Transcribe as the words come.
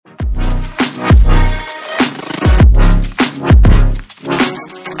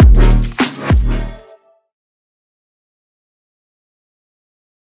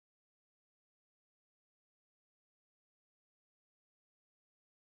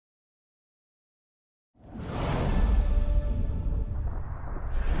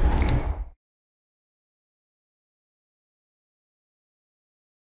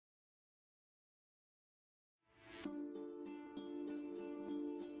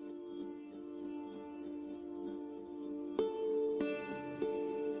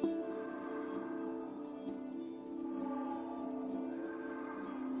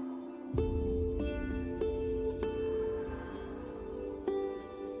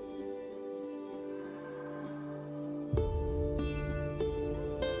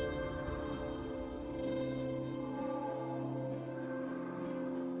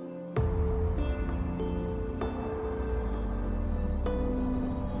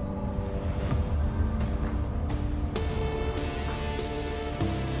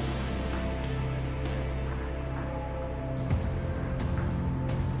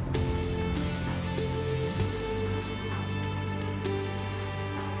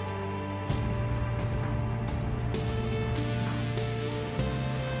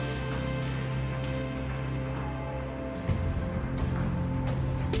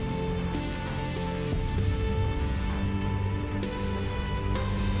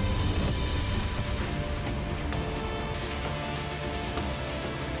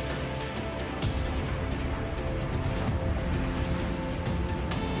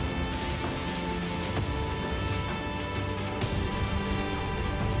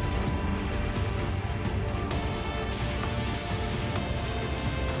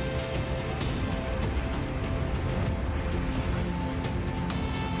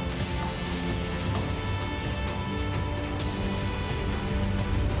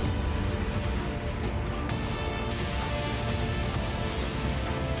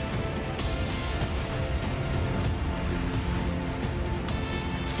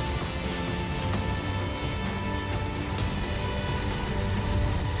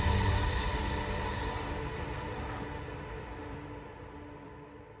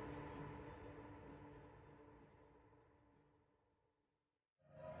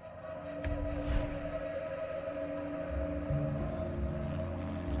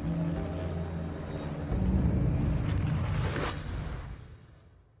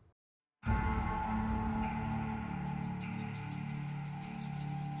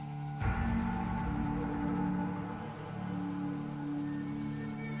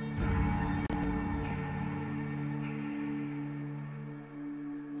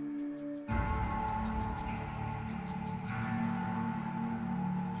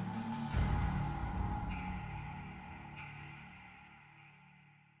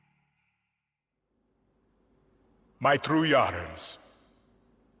My true Yarans,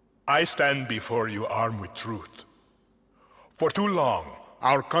 I stand before you armed with truth. For too long,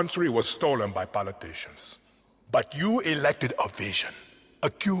 our country was stolen by politicians. But you elected a vision, a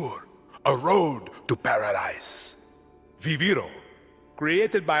cure, a road to paradise. Viviro,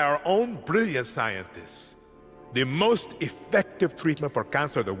 created by our own brilliant scientists. The most effective treatment for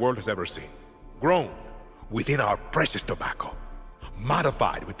cancer the world has ever seen. Grown within our precious tobacco.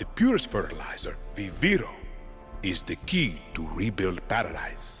 Modified with the purest fertilizer, Viviro is the key to rebuild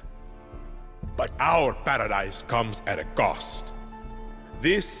paradise. But our paradise comes at a cost.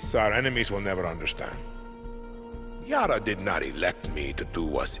 This our enemies will never understand. Yara did not elect me to do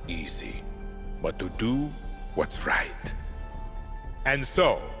what's easy, but to do what's right. And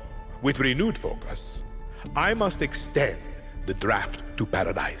so, with renewed focus, I must extend the draft to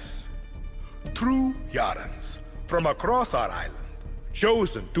paradise. True Yarans from across our island,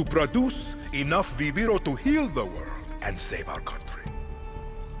 chosen to produce enough Viviro to heal the world and save our country.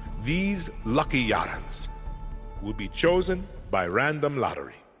 These lucky Yarans will be chosen by random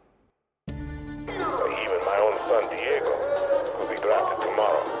lottery. Even my own son Diego will be drafted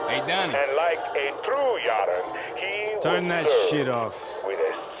tomorrow. Hey, Danny. And like a true Yaran, he Turn will that serve shit off. with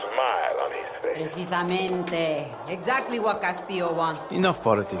a smile on his face. Precisamente. Exactly what Castillo wants. Enough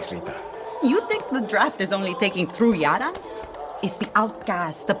politics, Lita. You think the draft is only taking true Yarans? It's the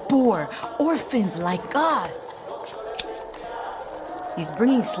outcasts, the poor, orphans like us. He's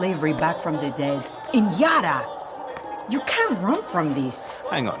bringing slavery back from the dead. In Yara! You can't run from this.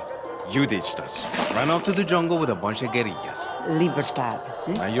 Hang on. You ditched us. Ran off to the jungle with a bunch of guerrillas. Libertad.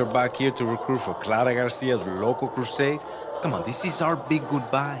 Now you're back here to recruit for Clara Garcia's local crusade? Come on, this is our big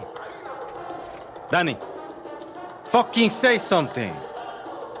goodbye. Danny, fucking say something!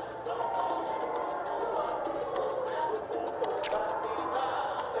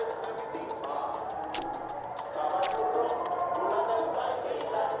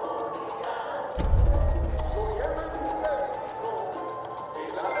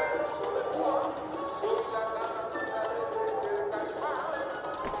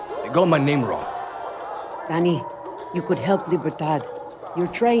 Got my name wrong. Danny, you could help Libertad. You're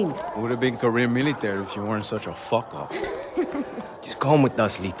trained. Would have been career military if you weren't such a fuck-up. Just come with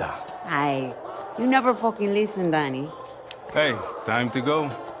us, Lita. Aye. You never fucking listen, Danny. Hey, time to go.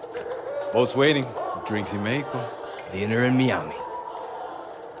 Boat's waiting. Drinks in Mexico. Dinner in Miami.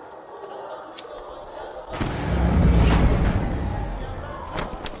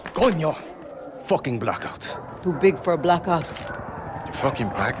 Coño! Fucking blackouts. Too big for a blackout. You fucking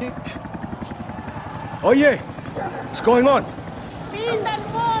package? Oh yeah! What's going on? Fin del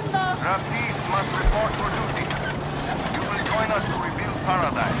mundo! Draftees must report for duty. You will join us to rebuild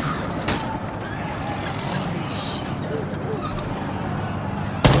paradise.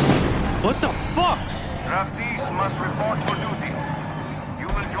 What the fuck? Draftees must report for duty. You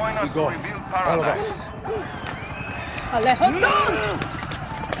will join us go. to rebuild All of paradise. us. Alejo, don't!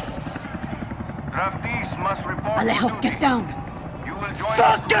 Draftees must report for Alejo, duty. get down! You will join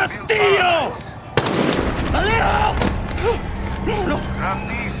Fuck us to rebuild Castillo! paradise. Alejo!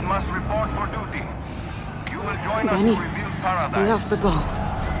 Draftees must report for duty. You will join us Danny, to rebuild paradise. we have to go.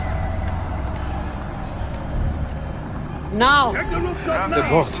 Now! The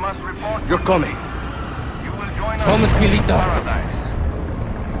boat. Must report You're for coming. duty. You will join us Promise to me, rebuild Lita. paradise.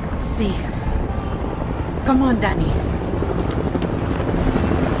 See. Come on, Danny.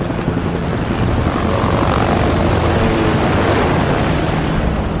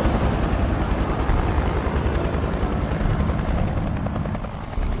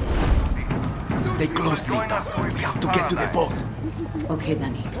 Stay close, Lita. We have to get to the boat. Okay,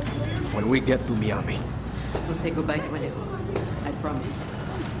 Danny. When we get to Miami. We'll say goodbye to Alejo. I promise.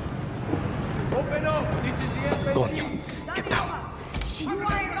 Coño, get down. You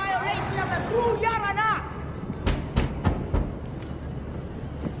are in violation of the true Yarana!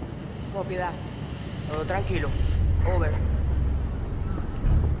 Copy that. Todo tranquilo. Over.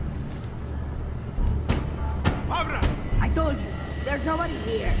 I told you, there's nobody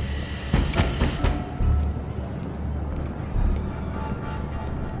here.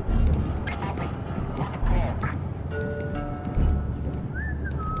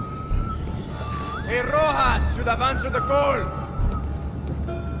 Hey, Rojas should have answered the call.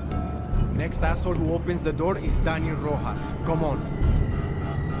 Next asshole who opens the door is Daniel Rojas. Come on.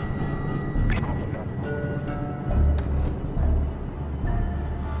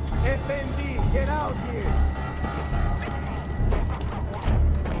 FND, get out here.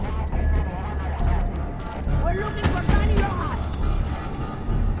 We're looking for Danny Rojas.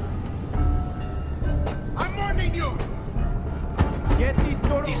 I'm warning you. Get this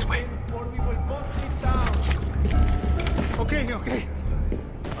door This open way. or we will bust it down. Okay.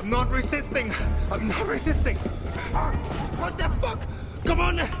 I'm not resisting. What the fuck? Come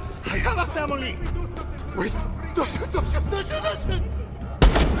on! I have a family! Wait, don't shoot!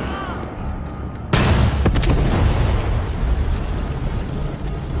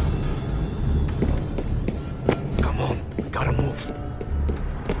 Come on, we gotta move.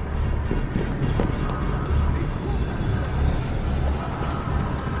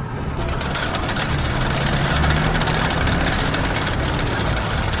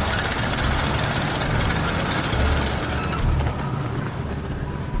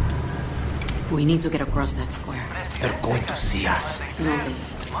 We need to get across that square. They're going to see us. No, they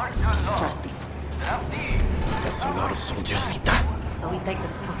trust me. That's a lot of soldiers, Lita. So we take the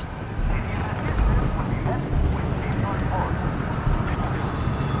sewers.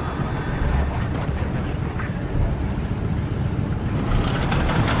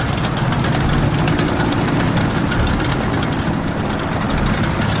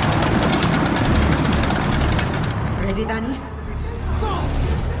 Ready, Danny?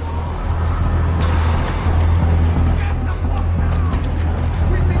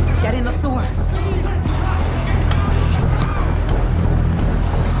 Get in the sewer.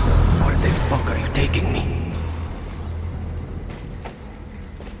 Where the fuck are you taking me?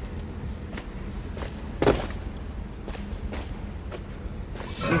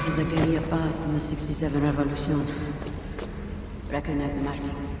 This is a guerrilla path from the 67 Revolution. Recognize the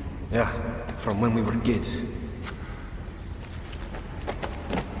markings. Yeah, from when we were kids.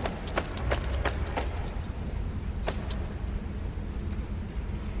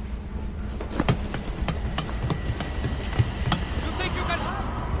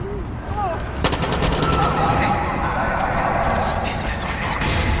 This is so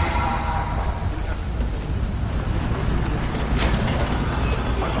fucking...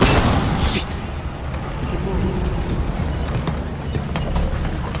 Shit! Keep moving.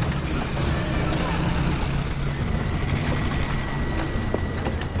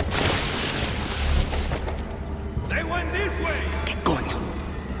 They went this way! ¿Qué coño?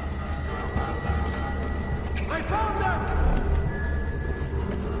 I found them!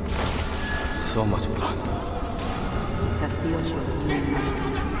 So much blood. Castillo shows no mercy.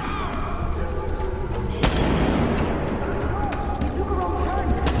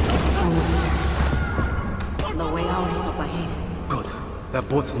 Almost there. The way out is up ahead. Good. That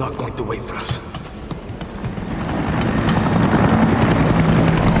boat's not going to wait for us.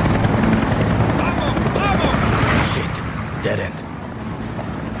 Shit. Dead end.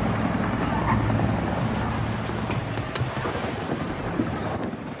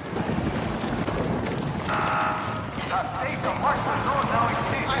 The state of martial law now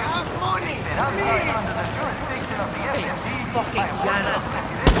exists. I have money! It outside under the jurisdiction of the FMC. fucking Yana.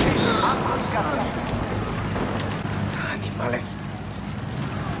 Animales.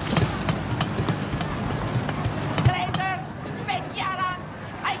 Traitors! Peñarans!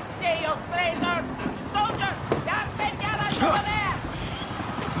 I say you traitors! Soldiers! There are Peñarans over there!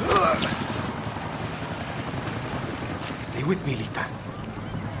 Stay with me, Lita.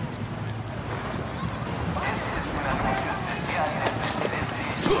 Este es un anuncio especial del presidente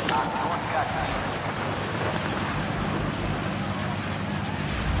Anton Casas.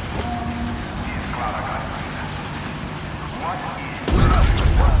 Es clara García. What is...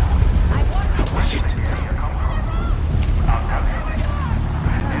 Shit.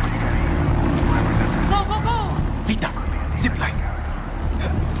 Go! Lita, zipline.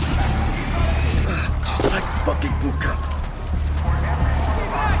 Just like fucking boot camp.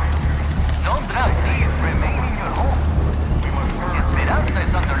 No drag leave. Remain in your home. Esperanza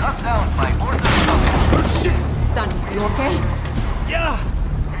is under lockdown by order of... Danny, you okay? Yeah.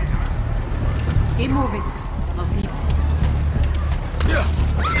 Keep moving. I'll see you.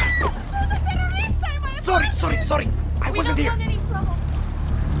 Sorry. I wasn't here.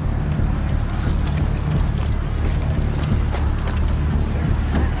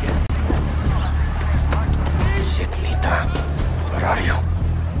 Shit, Lita. Where are you?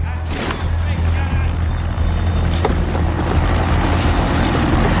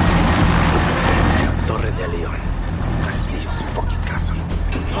 Torre de Leon. Castillo's fucking castle.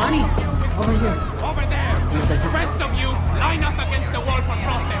 Danny, over here. Over there! No, there's The a... rest of you, line up against the wall for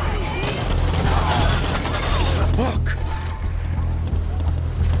protest! Fuck!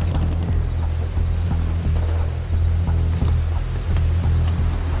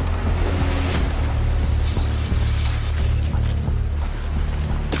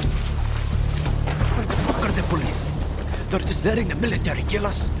 Where the fuck are the police? They're just letting the military kill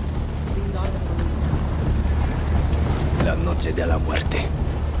us. La noche de la muerte.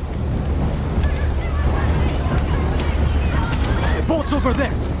 over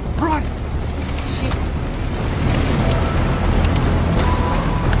there! Run!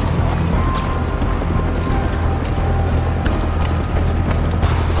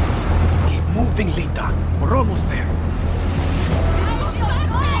 Keep moving, Lita. We're almost there.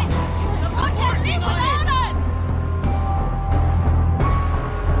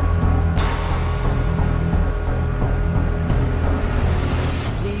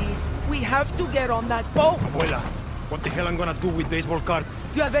 Have to get on that boat. Abuela, what the hell I'm gonna do with baseball cards?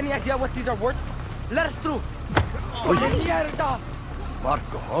 Do you have any idea what these are worth? Let us through. Mierda!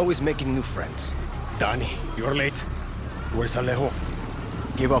 Marco, always making new friends. Danny, you're late. Where's Alejo?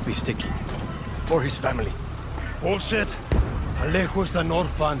 Give up his ticket. For his family. Bullshit. Alejo's an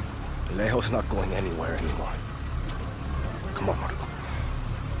orphan. Alejo's not going anywhere anymore. Come on, Marco.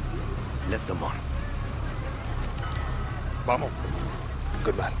 Let them on. Vamos.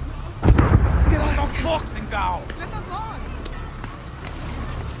 Good man. Get on the box and go! Let us on!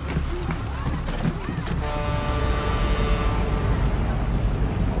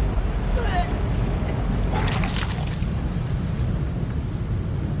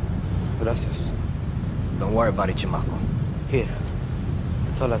 Gracias. Don't worry about it, Chamaco. Here.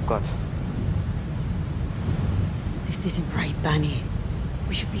 That's all I've got. This isn't right, Danny.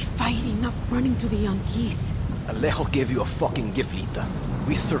 We should be fighting, not running to the Yankees. Alejo gave you a fucking gift, Lita.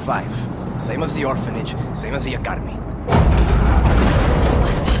 We survive. Same as the orphanage, same as the academy.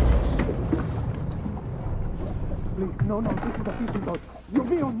 What's that? Please, no, this is a fishing boat. Dios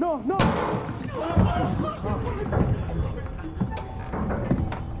mío, no!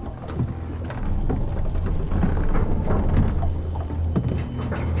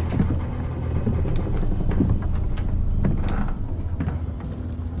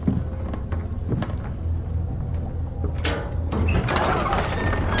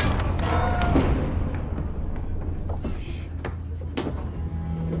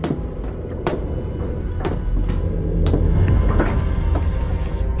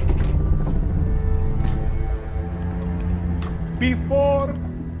 Before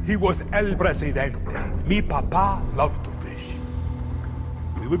he was El Presidente, mi papa loved to fish.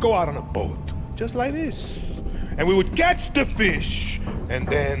 We would go out on a boat, just like this, and we would catch the fish, and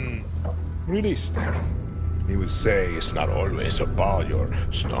then release them. He would say, it's not always about your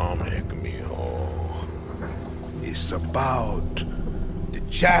stomach, mijo. It's about the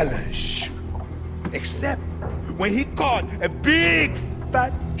challenge. Except when he caught a big,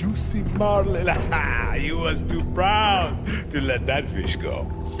 fat, juicy marlin, he was too proud to let that fish go.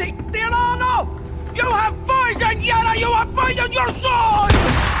 Si Tirano! You have poisoned Yara! You have poisoned your soul!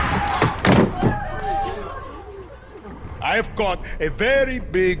 I have caught a very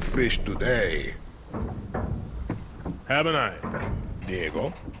big fish today. Haven't I,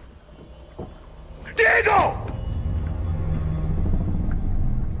 Diego? Diego!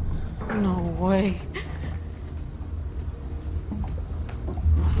 No way.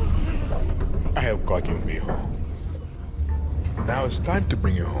 I have caught you, mijo. Now it's time to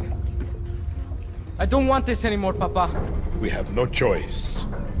bring you home. I don't want this anymore, Papa. We have no choice.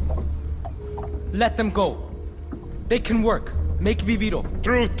 Let them go. They can work. Make Viviro.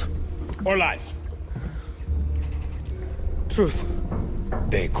 Truth or lies? Truth.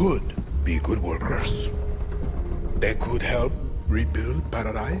 They could be good workers. They could help rebuild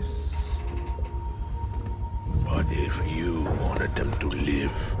paradise. But if you wanted them to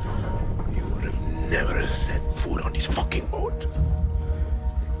live, you would have never set foot on this fucking boat.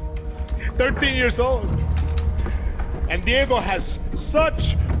 13 years old. And Diego has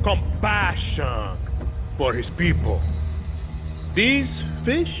such compassion for his people. These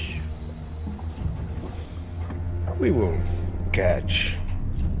fish, we will catch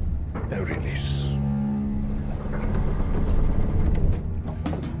and release.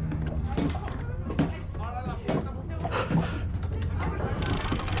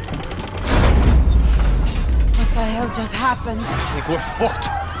 What the hell just happened? I think we're fucked.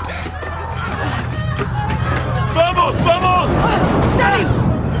 Vamos, vamos! Daddy!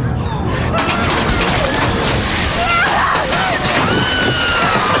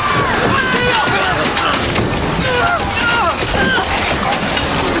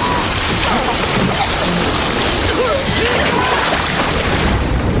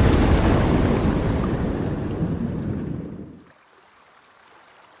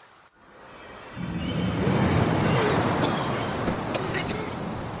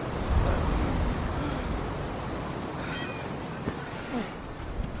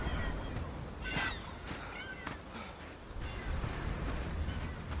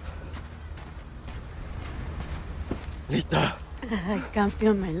 Lita! I can't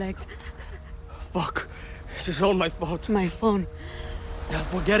feel my legs. Fuck. This is all my fault. My phone. Yeah,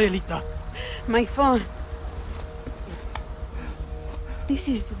 forget it, Lita. My phone. This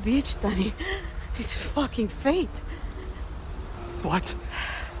is the beach, Danny. It's fucking fate. What?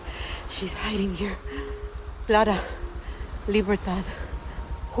 She's hiding here. Clara, Libertad,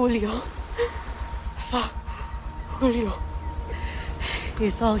 Julio. Fuck, Julio.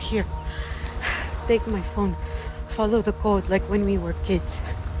 It's all here. Take my phone. Follow the code like when we were kids.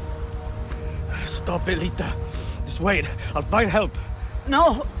 Stop it, Lita. Just wait. I'll find help.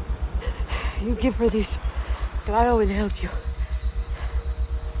 No! You give her this. Clara will help you.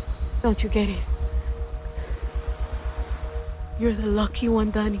 Don't you get it? You're the lucky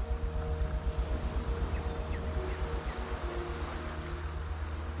one, Danny.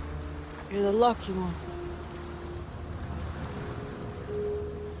 You're the lucky one.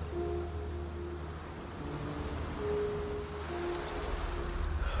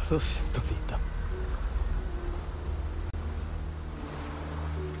 Lo siento, Lita.